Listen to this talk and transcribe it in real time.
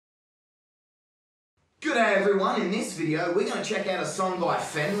G'day everyone, in this video we're going to check out a song by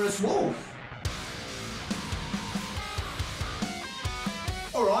Fenris Wulf.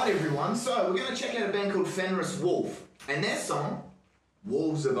 Alright everyone, so we're going to check out a band called Fenris Wulf and their song,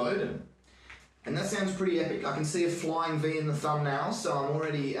 Wolves of Odin. And that sounds pretty epic. I can see a flying V in the thumbnail, so I'm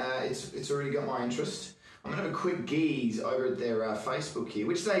already, it's already got my interest. I'm going to have a quick geeze over at their Facebook here,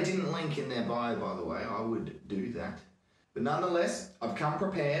 which they didn't link in their bio, by the way. I would do that. But nonetheless, I've come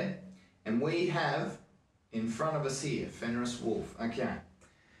prepared, and we have in front of us here, Fenris Wulf. Okay,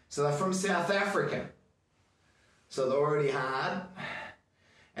 so they're from South Africa. So they're already hard,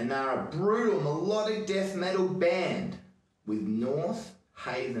 and they're a brutal melodic death metal band with North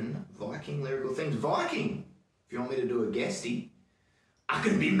Haven Viking lyrical themes. Viking, if you want me to do a guestie, I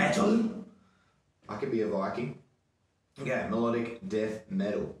can be metal. I can be a Viking. Okay, melodic death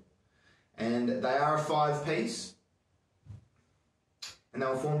metal. And they are a 5-piece, and they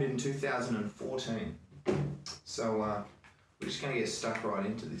were formed in 2014. So we're just going to get stuck right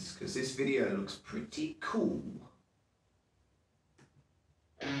into this because this video looks pretty cool.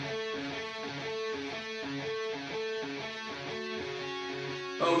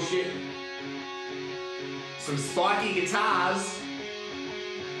 Oh shit. Some spiky guitars.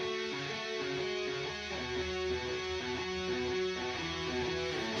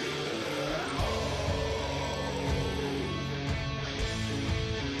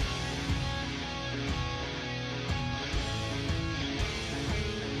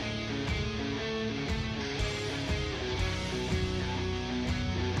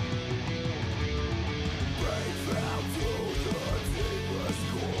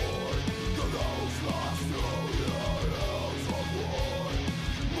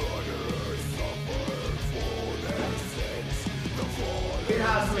 It's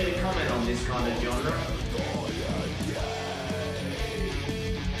hard for me to comment on this kind of genre.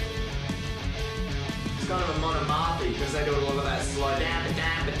 It's kind of a monomarthy because they do a lot of that slow down, the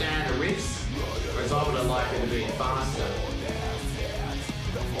riffs, whereas I would have liked it a bit faster.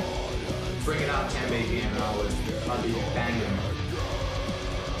 Bring it up 10 BPM and I'd be banging.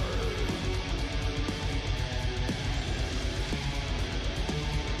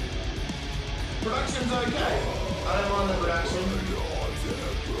 Production's okay. I don't mind the production.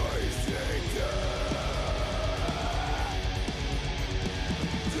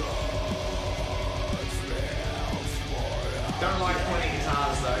 Don't like pointy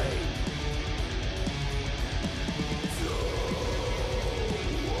guitars though.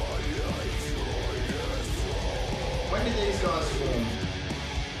 When did these guys form?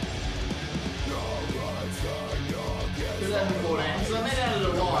 2014, so they've been at it a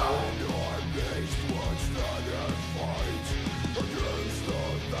while.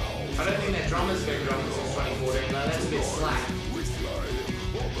 I don't think their drummer's been drumming since 2014 though, that's a bit slack.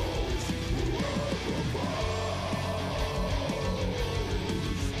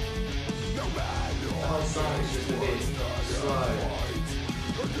 The whole song is just a bit slow.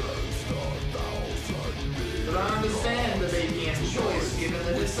 But I understand the BPM choice given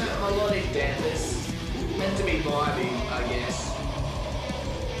that it's that melodic death that's meant to be vibey, I guess.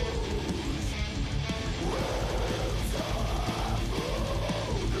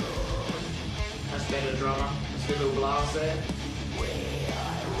 Better drummer, just a little blast there.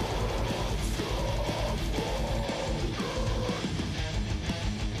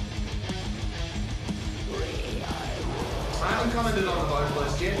 I haven't commented on the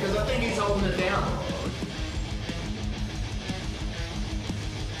vocalist yet because I think he's holding it down.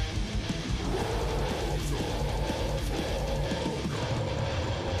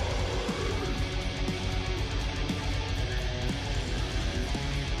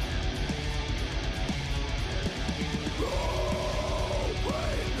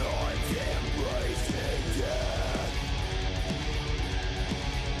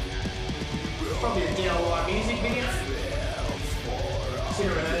 Probably a DIY music video. It's in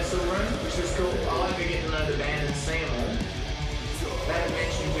a rehearsal room, which is cool. I like to get to know the band and see them all. They haven't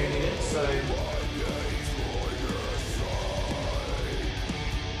mentioned who did it, so...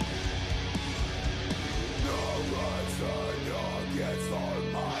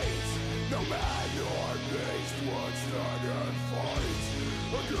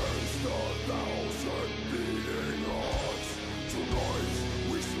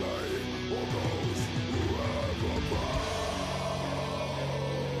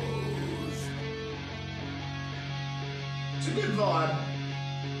 It's a good vibe.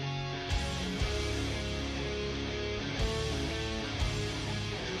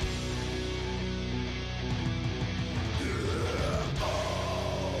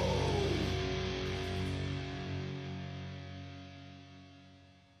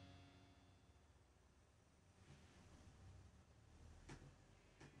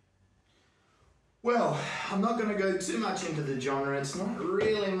 Well, I'm not going to go too much into the genre. It's not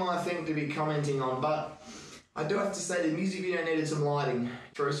really my thing to be commenting on, but I do have to say the music video needed some lighting.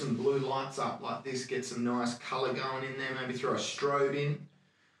 Throw some blue lights up like this, get some nice colour going in there, maybe throw a strobe in.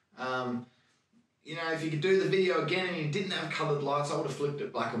 You know, if you could do the video again and you didn't have coloured lights, I would have flipped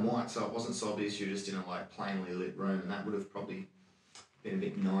it black and white so it wasn't so obvious you're just in a like plainly lit room, and that would have probably been a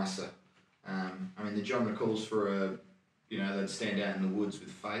bit nicer. I mean, the genre calls for a, you know, they'd stand out in the woods with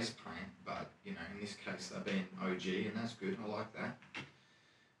face paint, but, you know, in this case they're being OG, and that's good, I like that.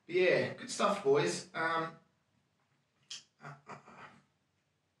 But yeah, good stuff, boys. I'll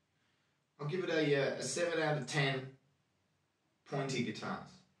give it a 7 out of 10 pointy guitars.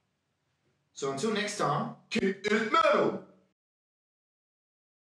 So until next time, keep it metal!